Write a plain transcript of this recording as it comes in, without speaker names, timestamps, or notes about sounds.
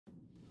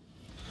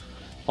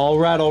All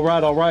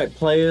right,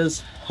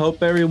 players.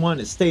 Hope everyone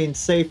is staying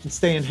safe and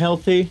staying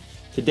healthy.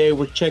 Today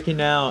we're checking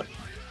out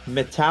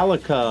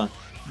Metallica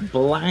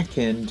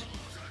Blackened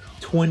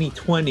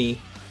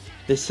 2020.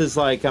 This is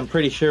like, I'm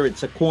pretty sure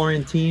it's a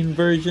quarantine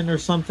version or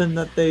something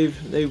that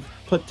they've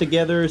put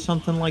together or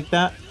something like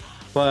that.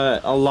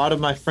 But a lot of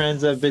my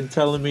friends have been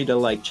telling me to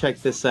like check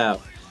this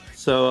out.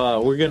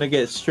 So we're gonna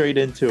get straight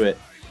into it.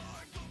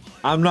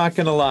 I'm not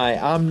gonna lie,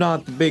 I'm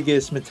not the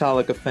biggest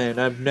Metallica fan.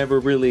 I've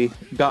never really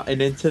gotten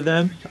into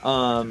them.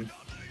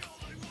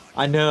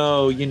 I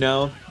know,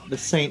 the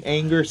Saint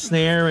Anger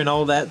snare and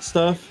all that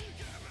stuff.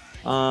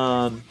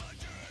 Um,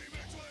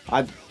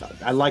 I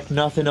like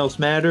Nothing Else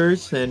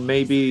Matters, and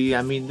maybe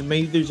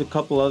there's a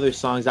couple other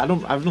songs. I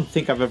don't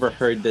think I've ever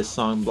heard this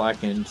song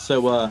Blackened.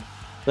 So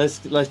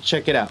let's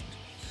check it out.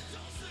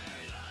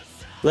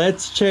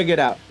 Let's check it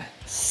out.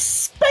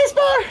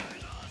 Spacebar.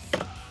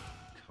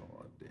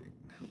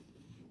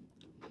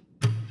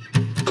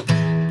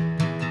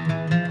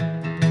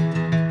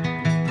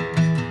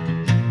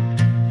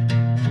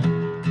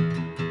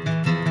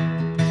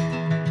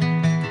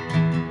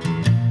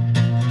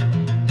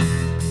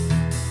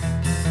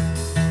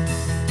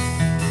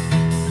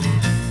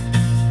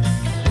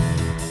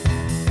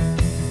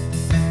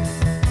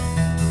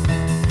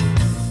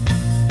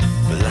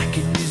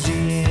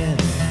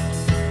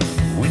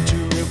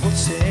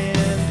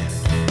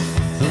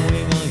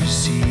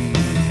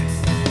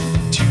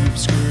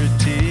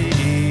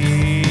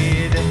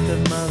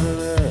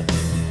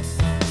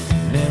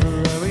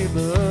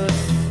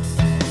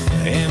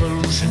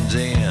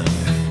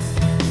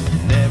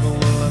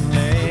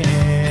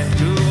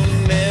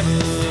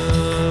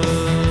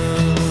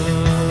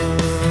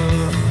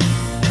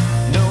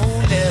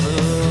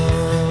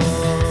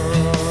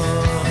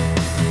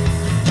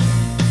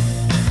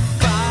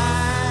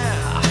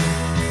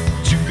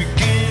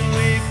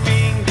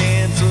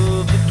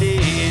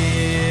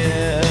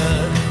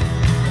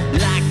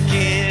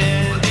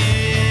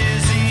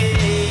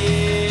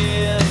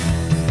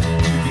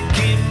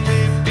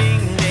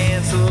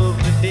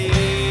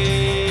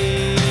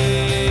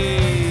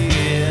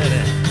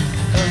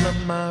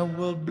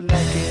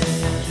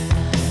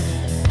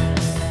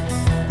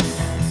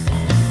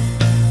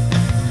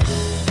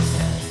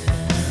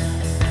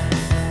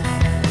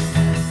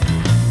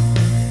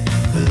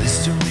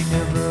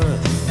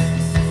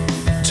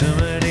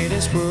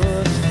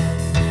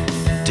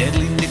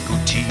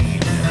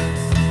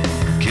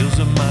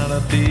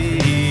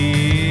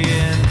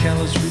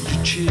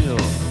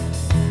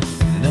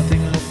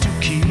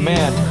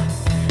 Man,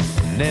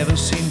 never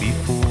seen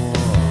before,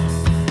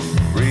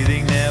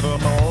 breathing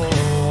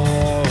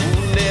nevermore,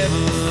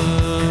 never,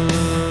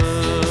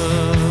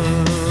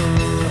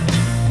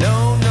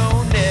 no,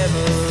 no,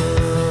 never,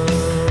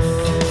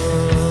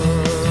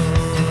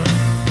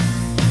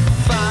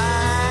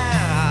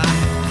 fire,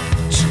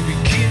 to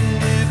begin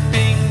with,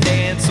 being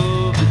dance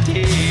of the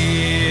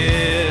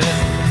dead,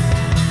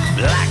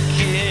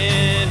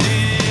 blackened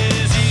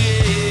is the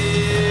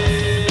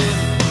end,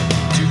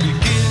 to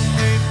begin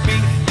with,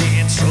 being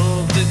dance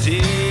of the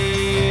dead,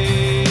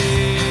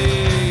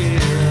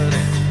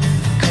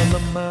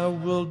 color my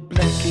world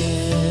blackened.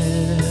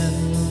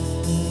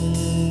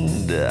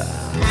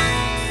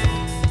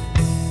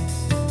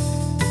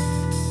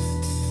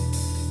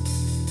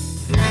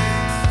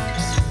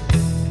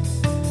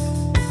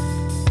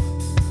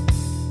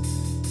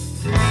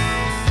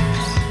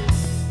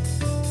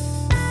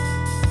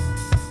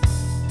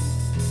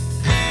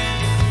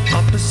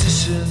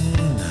 Opposition,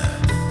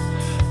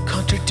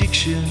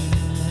 contradiction,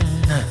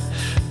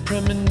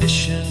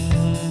 premonition,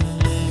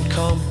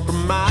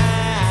 compromise,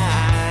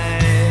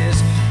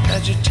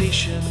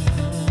 agitation,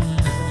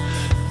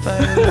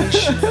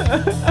 violation,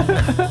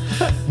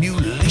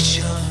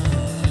 mutilation,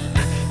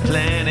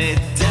 planet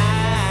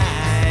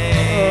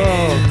dive,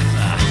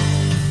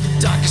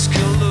 darkest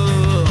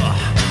color,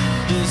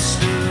 this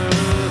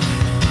love,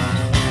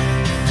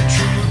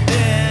 true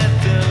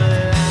death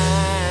alive.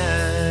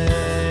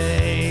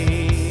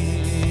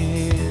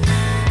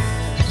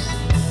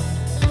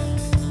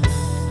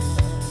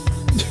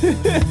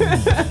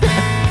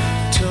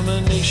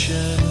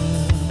 Termination,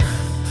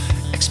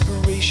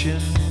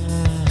 expiration,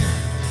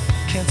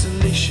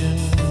 cancellation,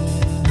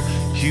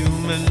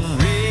 human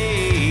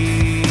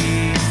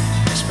race,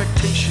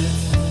 expectation,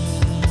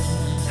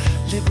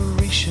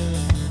 liberation,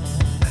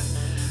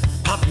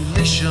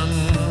 population,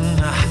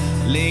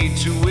 laid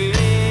to waste.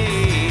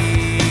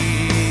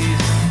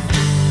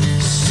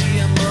 See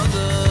a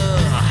mother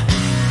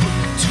put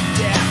to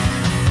death.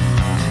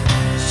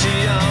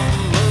 See a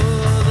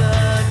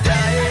mother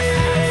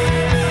dying.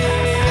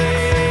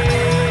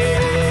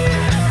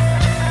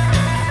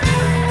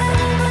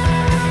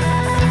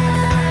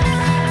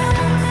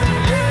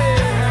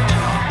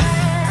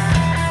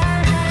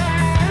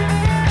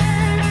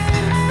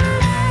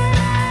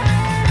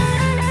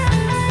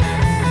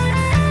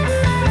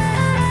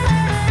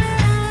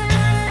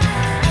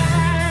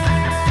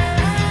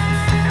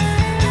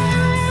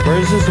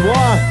 where's this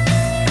war?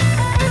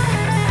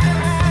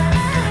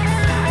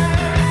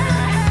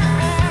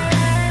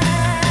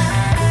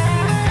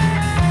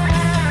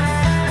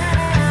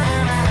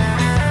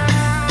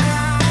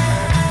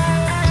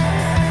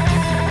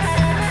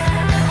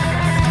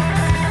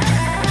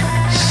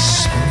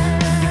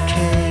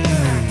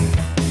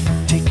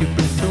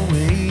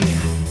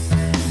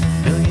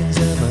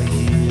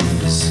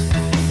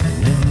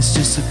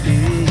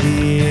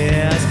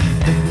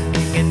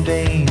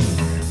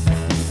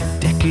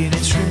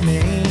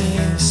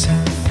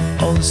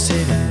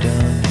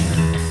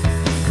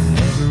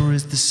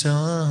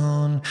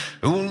 sun.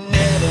 Oh,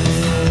 never.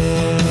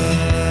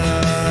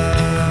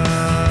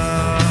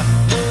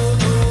 Oh,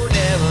 no,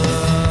 never.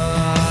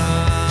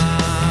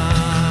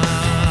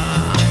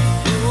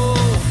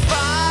 Oh,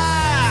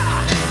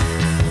 fire.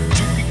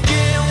 To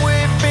begin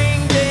with,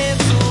 being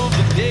dance of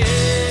the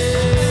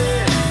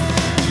dead.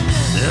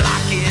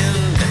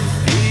 Blackened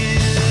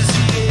is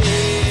the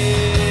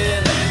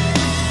end.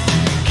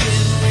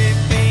 Begin with,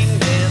 being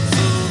dance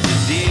of the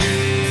dead.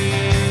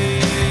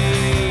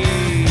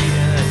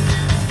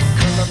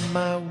 Color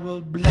my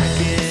world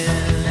blackened.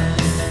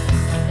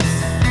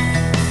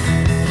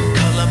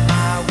 Color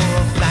my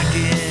world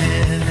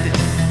blackened.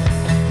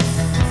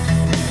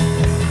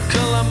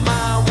 Color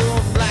my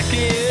world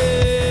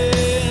blackened.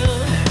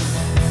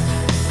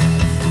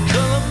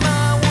 Color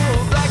my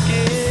world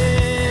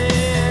blackened.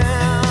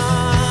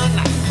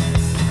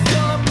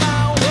 Color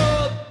my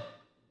world.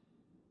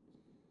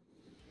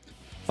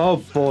 Oh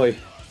boy,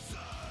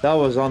 that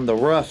was on the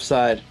rough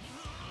side,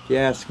 if you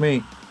ask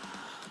me.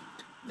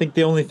 I think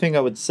the only thing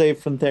I would say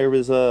from there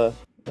was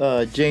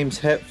James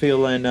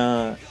Hetfield and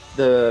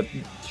the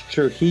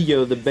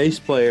Trujillo, the bass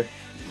player.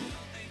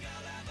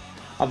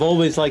 I've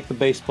always liked the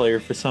bass player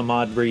for some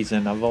odd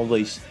reason.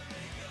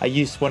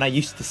 When I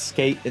used to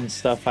skate and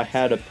stuff, I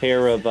had a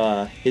pair of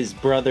his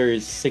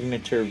brother's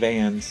signature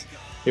Vans.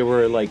 They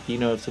were like, you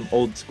know, some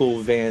old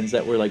school Vans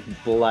that were like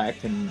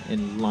black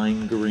and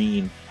lime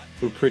green.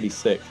 They were pretty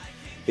sick.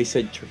 They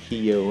said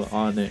Trujillo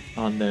on them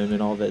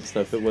and all that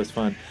stuff. It was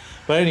fun.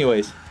 But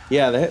anyways,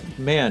 yeah, that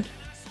man,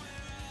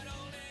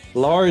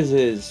 Lars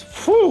is,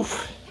 whew,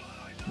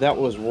 that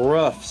was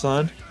rough,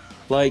 son.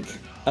 Like,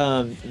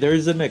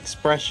 there's an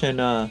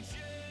expression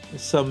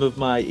some of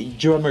my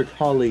drummer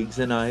colleagues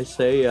and I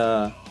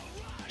say,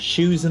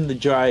 shoes in the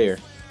dryer.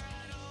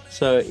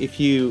 So if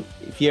you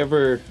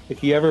ever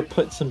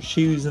put some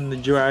shoes in the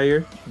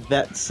dryer,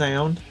 that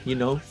sound, you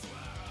know,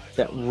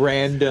 that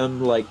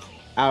random, like,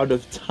 out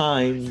of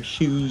time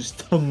shoes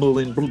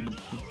tumbling, blah, blah,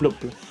 blah,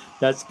 blah.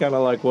 That's kind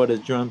of like what his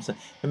drums sound.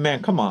 And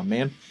man, come on,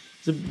 man.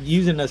 So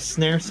using a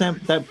snare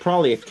sample, that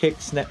probably a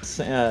kick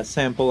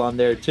sample on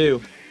there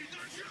too.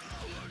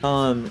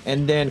 And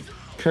then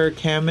Kirk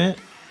Hammett,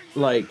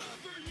 like,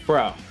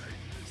 bro,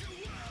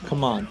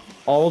 come on.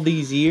 All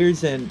these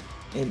years and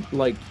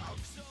like,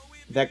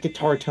 that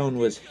guitar tone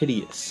was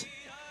hideous.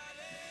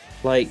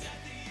 Like,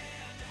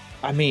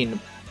 I mean,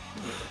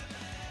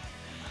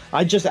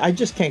 I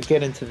just can't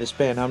get into this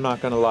band, I'm not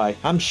gonna lie.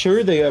 I'm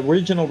sure the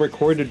original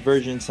recorded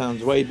version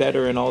sounds way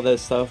better and all that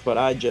stuff, but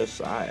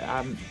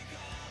I'm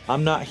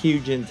not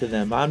huge into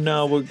them. I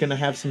know we're gonna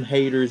have some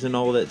haters and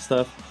all that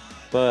stuff,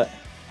 but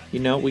you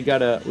know, we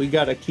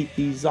gotta keep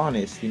these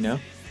honest, you know.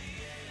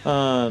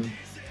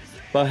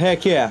 But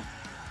heck yeah.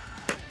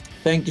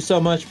 Thank you so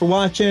much for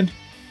watching.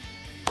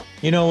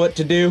 You know what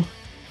to do.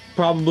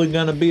 Probably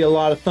gonna be a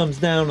lot of thumbs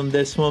down on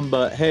this one,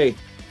 but hey,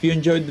 if you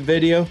enjoyed the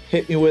video,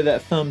 hit me with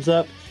that thumbs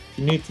up. If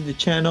you're new to the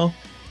channel,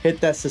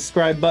 hit that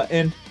subscribe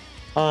button.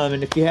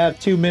 And if you have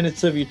 2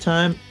 minutes of your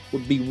time, it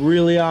would be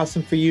really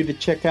awesome for you to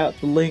check out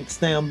the links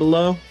down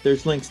below.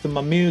 There's links to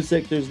my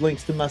music, there's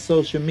links to my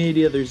social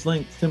media, there's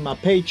links to my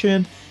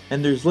Patreon,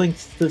 and there's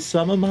links to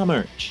some of my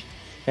merch.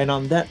 And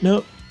on that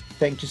note,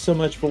 thank you so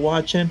much for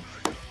watching.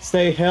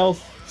 Stay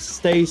healthy,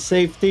 stay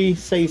safety,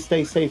 stay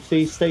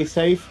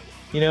safe,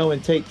 you know,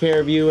 and take care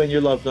of you and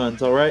your loved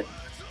ones, alright?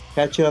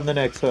 Catch you on the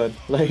next one.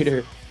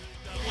 Later.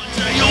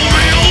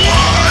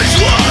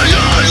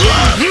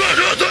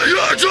 At the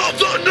edge of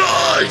the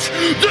night,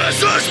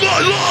 this is my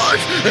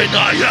life, and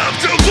I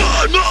have to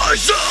find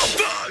myself.